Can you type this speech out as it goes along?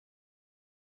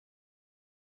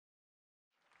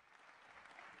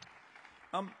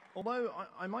Although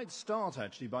I might start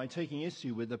actually by taking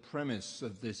issue with the premise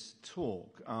of this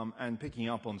talk and picking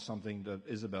up on something that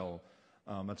Isabel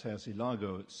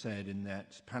Mateos-Ilago said in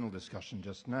that panel discussion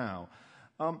just now.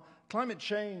 Climate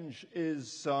change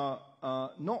is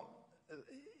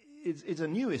it's a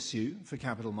new issue for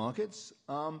capital markets,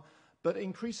 but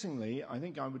increasingly I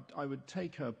think I would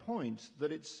take her point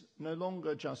that it's no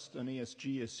longer just an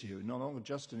ESG issue, no longer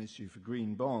just an issue for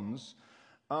green bonds.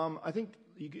 I think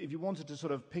if you wanted to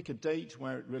sort of pick a date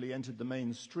where it really entered the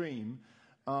mainstream,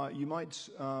 you might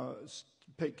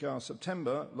pick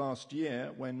September last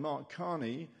year when Mark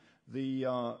Carney,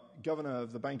 the governor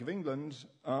of the Bank of England,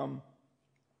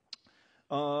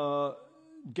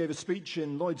 gave a speech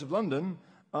in Lloyd's of London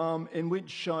in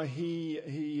which he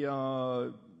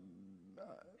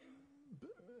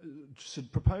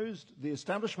proposed the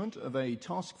establishment of a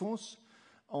task force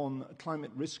on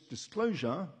climate risk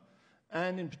disclosure,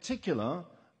 and in particular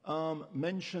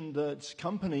mentioned that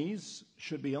companies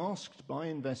should be asked by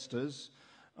investors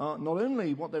not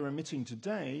only what they're emitting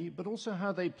today, but also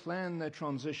how they plan their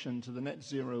transition to the net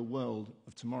zero world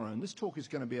of tomorrow. And this talk is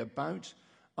going to be about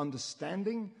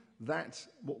understanding that,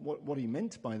 what he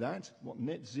meant by that, what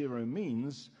net zero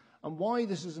means, and why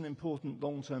this is an important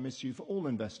long-term issue for all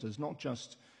investors, not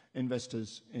just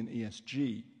investors in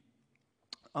ESG.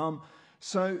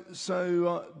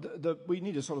 We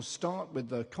need to sort of start with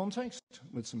the context,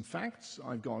 with some facts.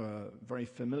 I've got a very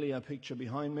familiar picture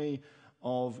behind me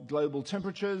of global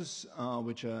temperatures,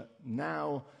 which are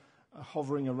now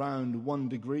hovering around 1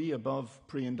 degree above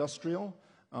pre-industrial.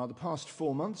 The past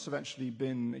 4 months have actually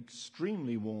been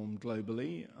extremely warm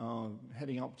globally,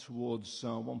 heading up towards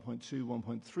 1.2,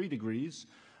 1.3 degrees.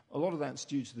 A lot of that's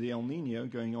due to the El Nino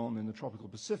going on in the tropical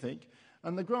Pacific.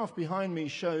 And the graph behind me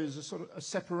shows a sort of a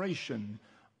separation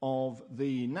of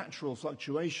the natural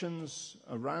fluctuations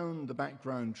around the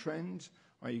background trend,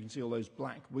 where you can see all those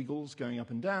black wiggles going up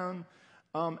and down,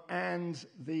 and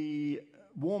the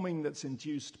warming that's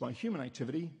induced by human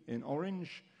activity in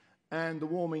orange, and the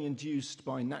warming induced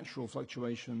by natural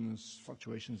fluctuations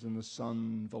in the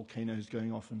sun, volcanoes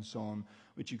going off and so on,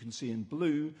 which you can see in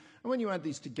blue. And when you add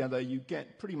these together, you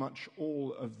get pretty much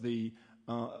all of the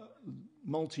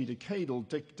multi-decadal,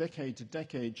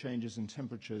 decade-to-decade changes in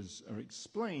temperatures are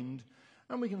explained,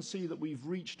 and we can see that we've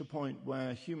reached a point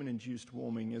where human-induced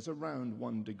warming is around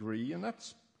 1 degree, and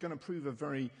that's going to prove a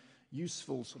very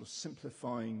useful sort of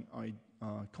simplifying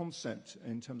concept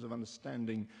in terms of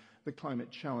understanding the climate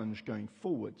challenge going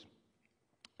forward.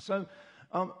 So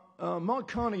Mark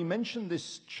Carney mentioned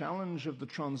this challenge of the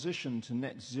transition to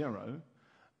net zero,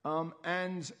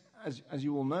 and as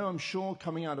you all know, I'm sure,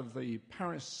 coming out of the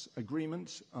Paris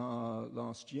Agreement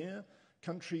last year,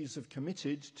 countries have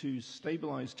committed to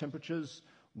stabilize temperatures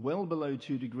well below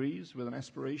 2 degrees with an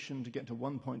aspiration to get to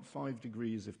 1.5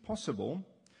 degrees if possible.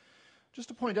 Just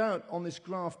to point out on this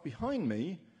graph behind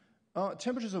me,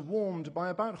 temperatures have warmed by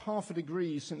about 0.5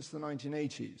 degree since the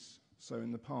 1980s, so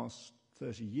in the past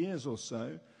 30 years or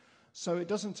so. So it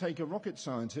doesn't take a rocket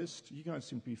scientist. You guys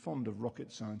seem to be fond of rocket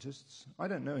scientists. I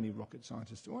don't know any rocket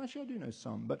scientists. Well, actually, I do know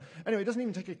some. But anyway, it doesn't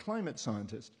even take a climate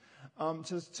scientist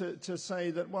to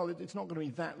say that, well, it's not going to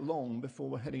be that long before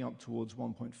we're heading up towards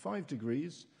 1.5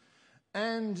 degrees.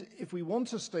 And if we want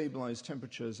to stabilize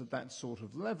temperatures at that sort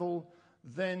of level,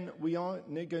 then we are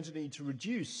going to need to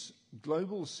reduce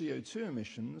global CO2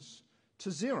 emissions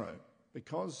to zero,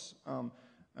 because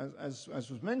as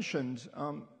was mentioned,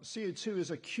 CO2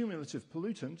 is a cumulative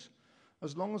pollutant.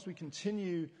 As long as we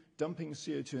continue dumping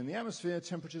CO2 in the atmosphere,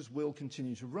 temperatures will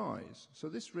continue to rise. So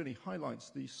this really highlights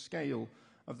the scale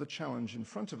of the challenge in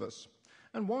front of us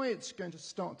and why it's going to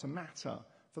start to matter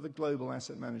for the global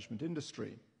asset management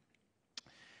industry.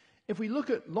 If we look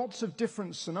at lots of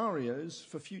different scenarios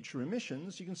for future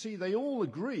emissions, you can see they all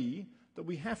agree that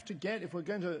we have to get, if we're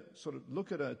going to sort of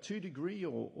look at a 2 degree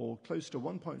or close to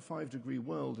 1.5 degree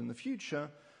world in the future,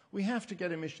 we have to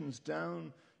get emissions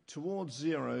down towards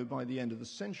zero by the end of the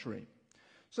century.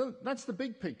 So that's the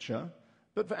big picture,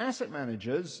 but for asset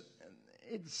managers,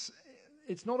 it's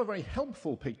not a very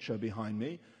helpful picture behind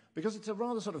me, because it's a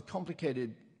rather sort of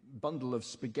complicated bundle of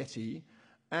spaghetti,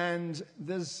 and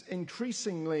there's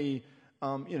increasingly,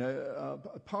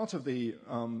 part of the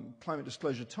Climate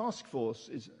Disclosure Task Force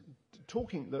is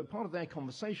part of their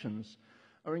conversations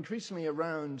are increasingly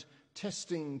around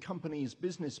testing companies'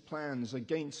 business plans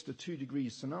against a 2 degree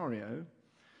scenario.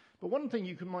 But one thing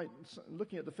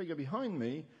looking at the figure behind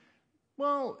me,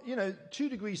 well, 2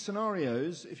 degree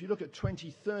scenarios, if you look at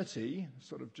 2030,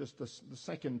 sort of just the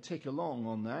second tick along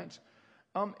on that,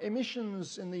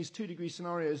 emissions in these 2 degree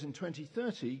scenarios in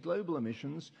 2030, global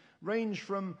emissions, range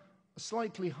from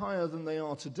slightly higher than they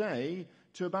are today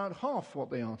to about half what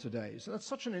they are today. So that's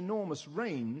such an enormous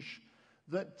range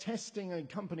that testing a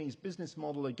company's business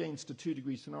model against a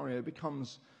 2-degree scenario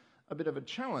becomes a bit of a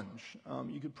challenge.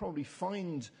 You could probably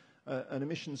find an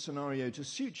emission scenario to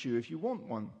suit you if you want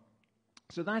one.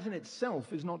 So that in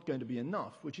itself is not going to be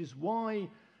enough, which is why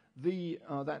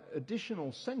that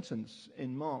additional sentence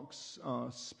in Mark's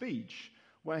speech,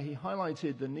 where he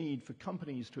highlighted the need for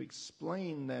companies to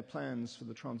explain their plans for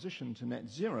the transition to net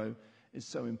zero, is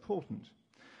so important.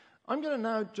 I'm going to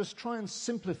now just try and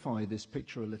simplify this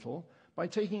picture a little by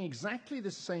taking exactly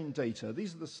the same data.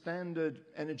 These are the standard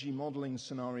energy modeling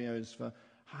scenarios for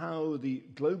how the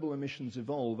global emissions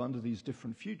evolve under these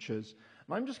different futures.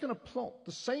 And I'm just going to plot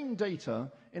the same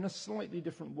data in a slightly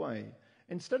different way.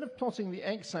 Instead of plotting the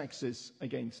x-axis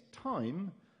against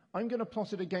time, I'm going to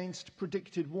plot it against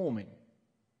predicted warming.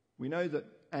 We know that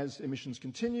as emissions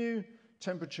continue,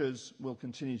 temperatures will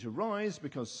continue to rise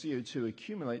because CO2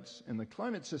 accumulates in the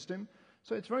climate system.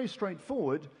 So it's very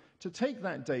straightforward to take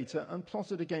that data and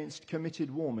plot it against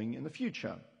committed warming in the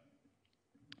future.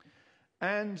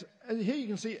 And here you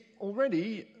can see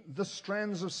already the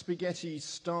strands of spaghetti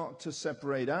start to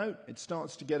separate out. It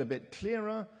starts to get a bit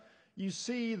clearer. You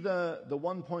see the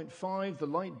 1.5, the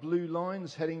light blue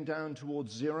lines heading down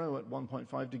towards 0 at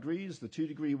 1.5 degrees, the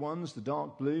 2-degree ones, the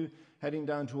dark blue, heading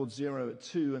down towards 0 at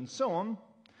 2, and so on.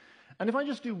 And if I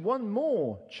just do one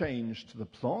more change to the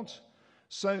plot,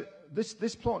 so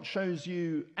this plot shows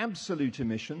you absolute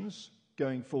emissions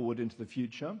going forward into the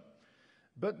future,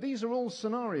 but these are all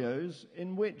scenarios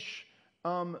in which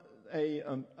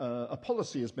a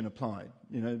policy has been applied.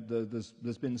 You know,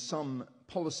 there's been some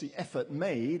policy effort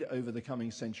made over the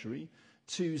coming century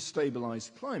to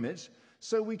stabilize climate,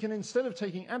 so we can, instead of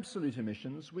taking absolute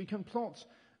emissions, we can plot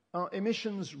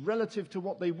emissions relative to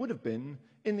what they would have been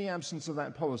in the absence of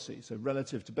that policy, so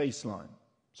relative to baseline.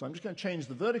 So I'm just going to change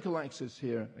the vertical axis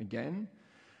here again,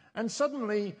 and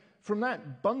suddenly from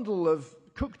that bundle of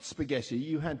cooked spaghetti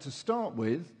you had to start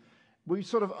with, we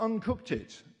sort of uncooked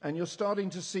it, and you're starting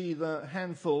to see the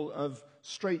handful of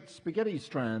straight spaghetti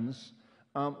strands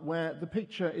where the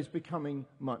picture is becoming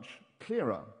much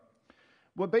clearer.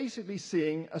 We're basically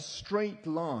seeing a straight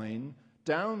line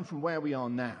down from where we are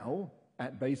now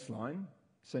at baseline.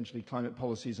 Essentially, climate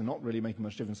policies are not really making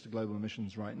much difference to global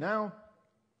emissions right now,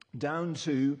 down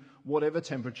to whatever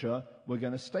temperature we're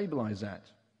going to stabilize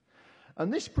at.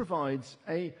 And this provides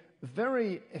a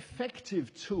very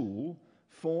effective tool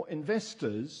for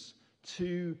investors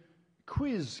to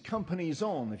quiz companies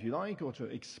on, if you like, or to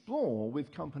explore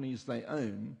with companies they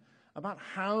own about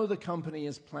how the company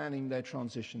is planning their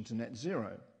transition to net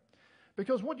zero.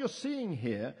 Because what you're seeing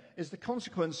here is the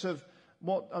consequence of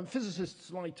what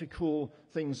physicists like to call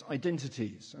things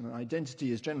identities. And an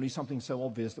identity is generally something so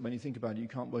obvious that when you think about it, you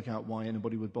can't work out why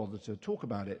anybody would bother to talk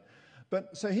about it.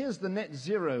 But so here's the net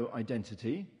zero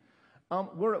identity.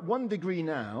 We're at 1 degree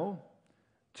now.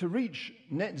 To reach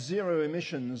net zero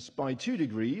emissions by 2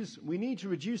 degrees, we need to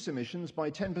reduce emissions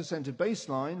by 10% of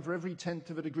baseline for every 1/10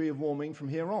 of a degree of warming from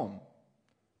here on.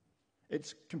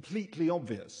 It's completely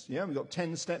obvious. Yeah, we've got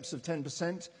 10 steps of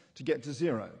 10% to get to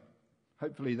 0.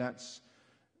 Hopefully that's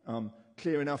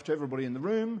clear enough to everybody in the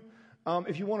room.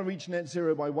 If you want to reach net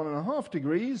zero by 1.5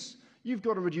 degrees, you've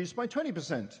got to reduce by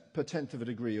 20% per 1/10 of a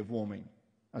degree of warming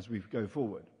as we go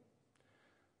forward.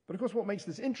 But of course what makes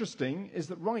this interesting is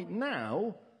that right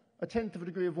now, 1/10 of a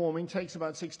degree of warming takes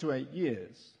about 6 to 8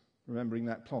 years, remembering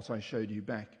that plot I showed you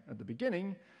back at the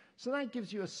beginning. So that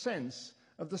gives you a sense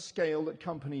of the scale that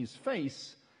companies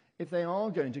face if they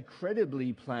are going to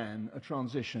credibly plan a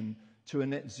transition to a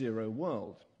net zero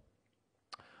world.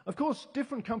 Of course,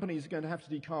 different companies are going to have to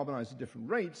decarbonize at different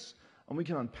rates, and we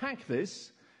can unpack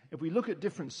this. If we look at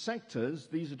different sectors,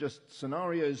 these are just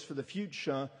scenarios for the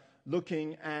future,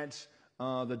 looking at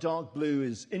the dark blue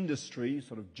is industry,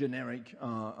 sort of generic,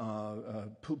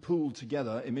 pooled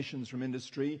together emissions from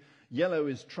industry. Yellow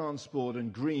is transport,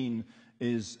 and green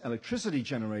is electricity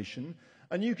generation.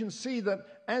 And you can see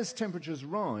that as temperatures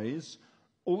rise,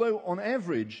 although on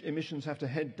average emissions have to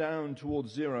head down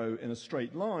towards 0 in a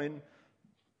straight line,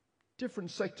 different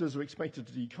sectors are expected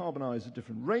to decarbonize at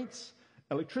different rates.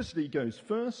 Electricity goes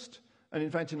first, and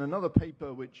in fact in another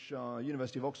paper which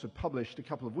University of Oxford published a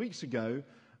couple of weeks ago,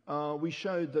 we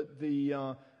showed that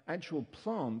the actual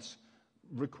plant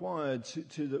required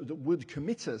that would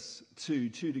commit us to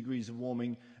 2 degrees of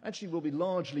warming actually will be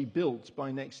largely built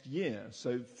by next year.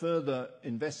 So further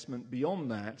investment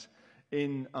beyond that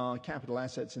in capital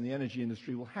assets in the energy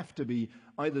industry will have to be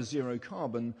either zero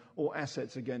carbon, or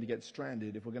assets are going to get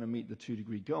stranded if we're going to meet the 2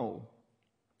 degree goal.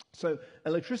 So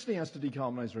electricity has to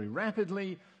decarbonize very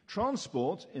rapidly.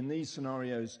 Transport, in these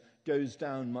scenarios, goes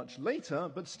down much later,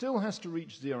 but still has to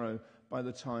reach zero by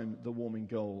the time the warming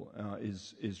goal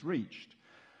is reached.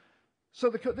 So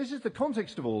this is the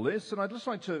context of all this, and I'd just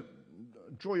like to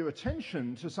draw your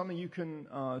attention to something you can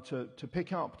to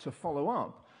pick up, to follow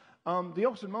up. The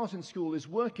Oxford Martin School is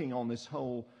working on this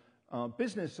whole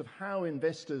business of how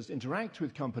investors interact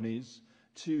with companies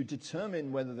to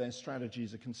determine whether their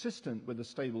strategies are consistent with a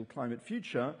stable climate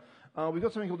future. We've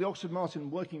got something called the Oxford Martin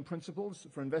Working Principles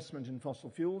for Investment in Fossil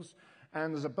Fuels,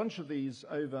 and there's a bunch of these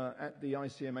over at the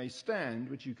ICMA stand,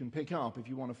 which you can pick up if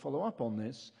you want to follow up on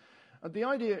this. The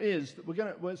idea is that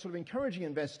we're sort of encouraging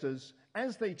investors,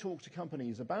 as they talk to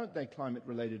companies about their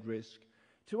climate-related risk,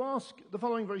 to ask the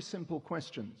following very simple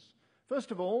questions.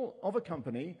 First of all, of a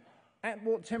company, at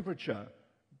what temperature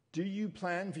do you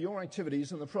plan for your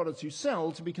activities and the products you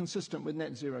sell to be consistent with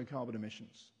net zero carbon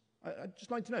emissions? I'd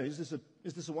just like to know, is this a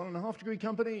 1.5 degree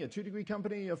company, a 2 degree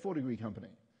company, a 4 degree company?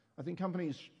 I think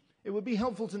it would be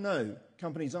helpful to know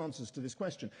companies' answers to this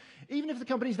question. Even if the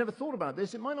company's never thought about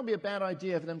this, it might not be a bad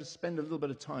idea for them to spend a little bit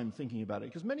of time thinking about it,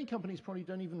 because many companies probably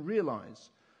don't even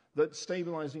realize that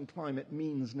stabilizing climate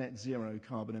means net zero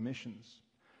carbon emissions.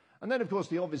 And then, of course,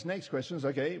 the obvious next question is,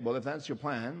 okay, well, if that's your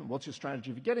plan, what's your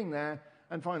strategy for getting there?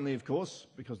 And finally, of course,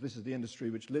 because this is the industry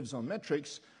which lives on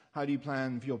metrics, how do you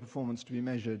plan for your performance to be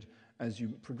measured as you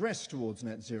progress towards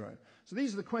net zero? So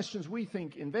these are the questions we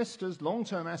think investors,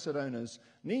 long-term asset owners,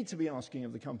 need to be asking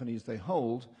of the companies they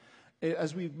hold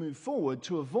as we move forward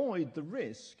to avoid the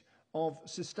risk of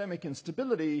systemic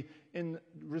instability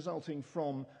resulting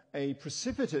from a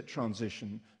precipitate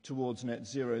transition towards net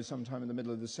zero sometime in the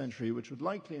middle of the century, which would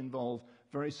likely involve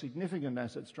very significant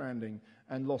asset stranding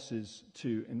and losses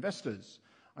to investors.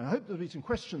 I hope there'll be some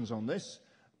questions on this,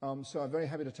 so I'm very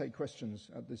happy to take questions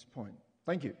at this point.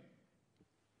 Thank you.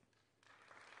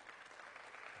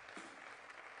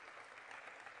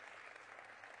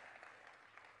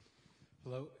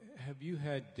 Hello. Have you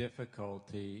had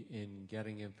difficulty in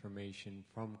getting information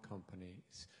from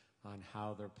companies on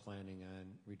how they're planning on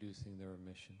reducing their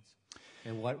emissions?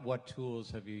 And what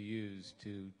tools have you used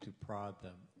to prod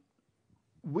them?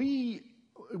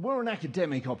 We're an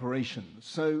academic operation,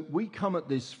 so we come at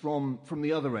this from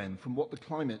the other end, from what the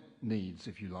climate needs,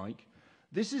 if you like.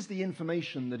 This is the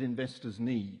information that investors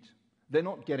need. They're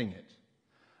not getting it.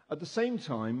 At the same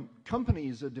time,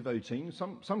 companies are devoting,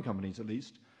 some companies at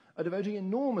least, are devoting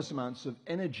enormous amounts of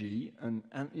energy and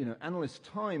analyst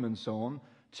time and so on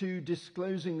to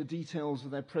disclosing the details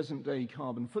of their present-day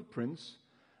carbon footprints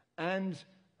and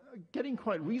getting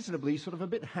quite reasonably sort of a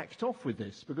bit hacked off with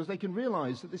this because they can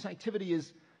realize that this activity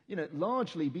is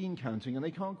largely bean counting and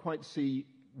they can't quite see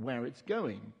where it's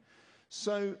going.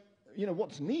 So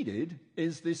what's needed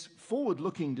is this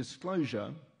forward-looking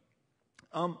disclosure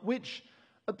which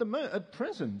at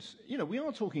present, we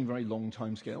are talking very long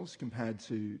timescales compared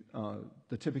to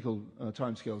the typical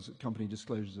timescales that company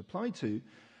disclosures apply to.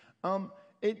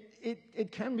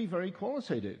 It can be very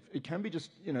qualitative. It can be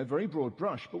just, very broad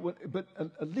brush, but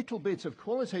a little bit of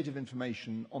qualitative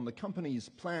information on the company's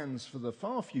plans for the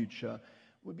far future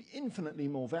would be infinitely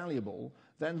more valuable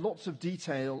than lots of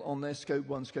detail on their Scope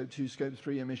 1, Scope 2, Scope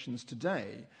 3 emissions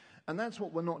today. And that's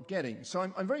what we're not getting. So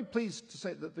I'm very pleased to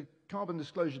say that the Carbon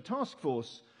Disclosure Task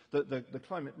Force, the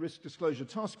Climate Risk Disclosure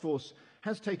Task Force,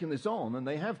 has taken this on, and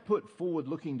they have put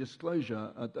forward-looking disclosure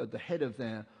at the head of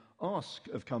their ask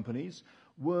of companies.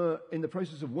 We're in the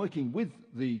process of working with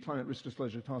the Climate Risk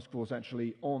Disclosure Task Force,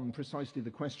 actually, on precisely the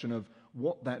question of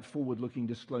what that forward-looking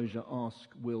disclosure ask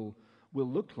will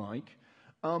look like.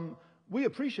 We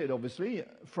appreciate, obviously,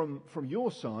 from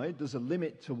your side, there's a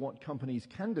limit to what companies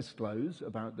can disclose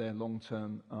about their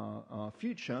long-term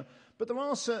future, but there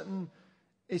are certain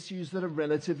issues that are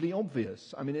relatively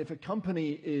obvious. I mean, if a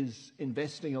company is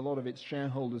investing a lot of its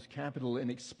shareholders' capital in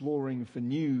exploring for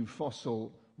new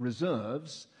fossil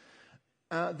reserves,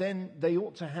 then they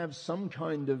ought to have some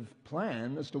kind of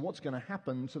plan as to what's going to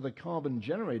happen to the carbon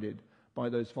generated by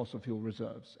those fossil fuel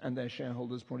reserves, and their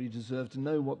shareholders probably deserve to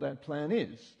know what that plan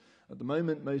is. At the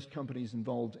moment, most companies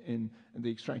involved in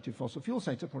the extractive fossil fuel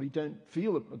sector probably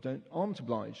aren't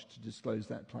obliged to disclose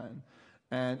that plan.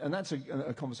 And that's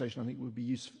a conversation I think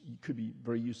could be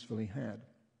very usefully had.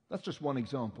 That's just one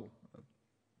example.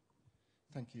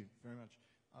 Thank you very much.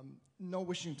 Not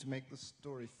wishing to make the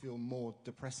story feel more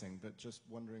depressing, but just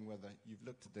wondering whether you've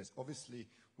looked at this. Obviously,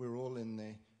 we're all in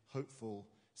the hopeful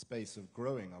space of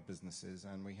growing our businesses,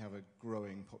 and we have a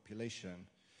growing population.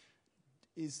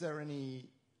 Is there any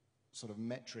sort of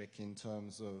metric in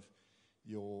terms of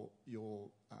your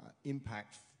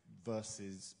impact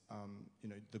versus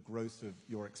the growth of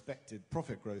your expected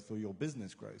profit growth or your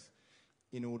business growth,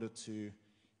 in order to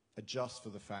adjust for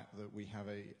the fact that we have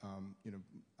a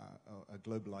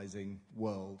globalizing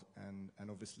world, and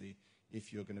obviously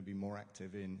if you're going to be more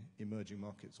active in emerging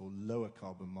markets or lower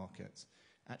carbon markets,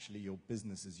 actually your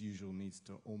business as usual needs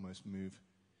to almost move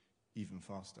even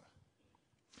faster.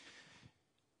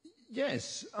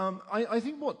 Yes, I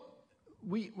think what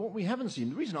we haven't seen,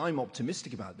 the reason I'm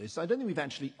optimistic about this, I don't think we've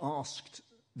actually asked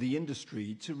the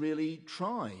industry to really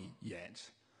try yet.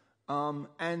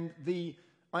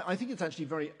 I think it's actually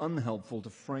very unhelpful to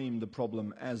frame the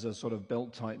problem as a sort of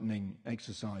belt-tightening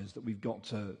exercise that we've got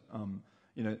to,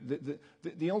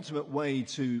 the ultimate way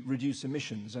to reduce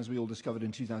emissions, as we all discovered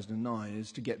in 2009,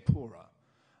 is to get poorer.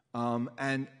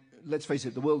 And let's face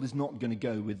it, the world is not going to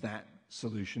go with that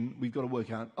solution. We've got to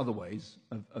work out other ways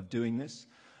of doing this.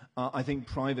 I think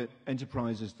private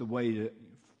enterprise is the way to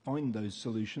find those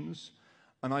solutions.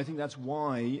 And I think that's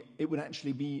why it would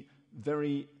actually be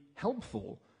very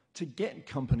helpful to get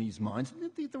companies' minds.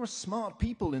 There are smart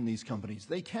people in these companies.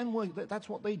 They can work. That's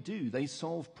what they do. They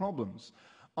solve problems.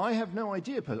 I have no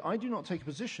idea. I do not take a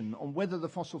position on whether the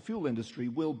fossil fuel industry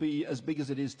will be as big as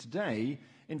it is today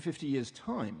in 50 years'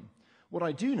 time. What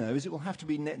I do know is it will have to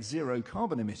be net zero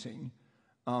carbon emitting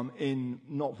in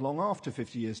not long after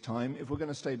 50 years' time if we're going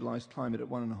to stabilize climate at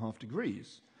 1.5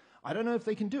 degrees. I don't know if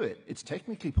they can do it. It's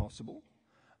technically possible.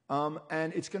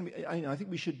 And it's going to be, I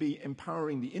think we should be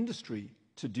empowering the industry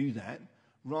to do that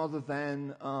rather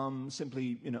than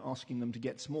simply asking them to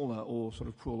get smaller or sort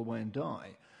of crawl away and die.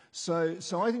 So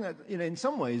I think that in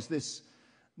some ways this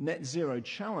net zero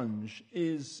challenge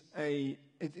is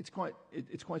it's quite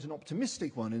an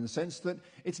optimistic one, in the sense that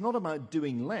it's not about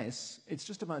doing less, it's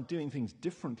just about doing things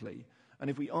differently. And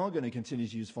if we are going to continue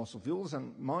to use fossil fuels,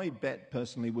 and my bet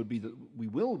personally would be that we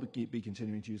will be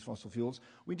continuing to use fossil fuels,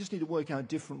 we just need to work out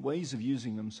different ways of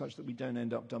using them such that we don't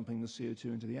end up dumping the CO2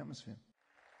 into the atmosphere.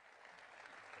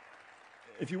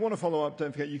 If you want to follow up,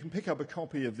 don't forget you can pick up a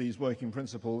copy of these working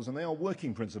principles, and they are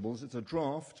working principles. It's a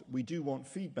draft. We do want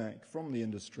feedback from the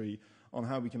industry on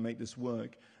how we can make this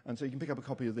work. And so you can pick up a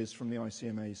copy of this from the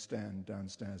ICMA stand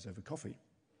downstairs over coffee.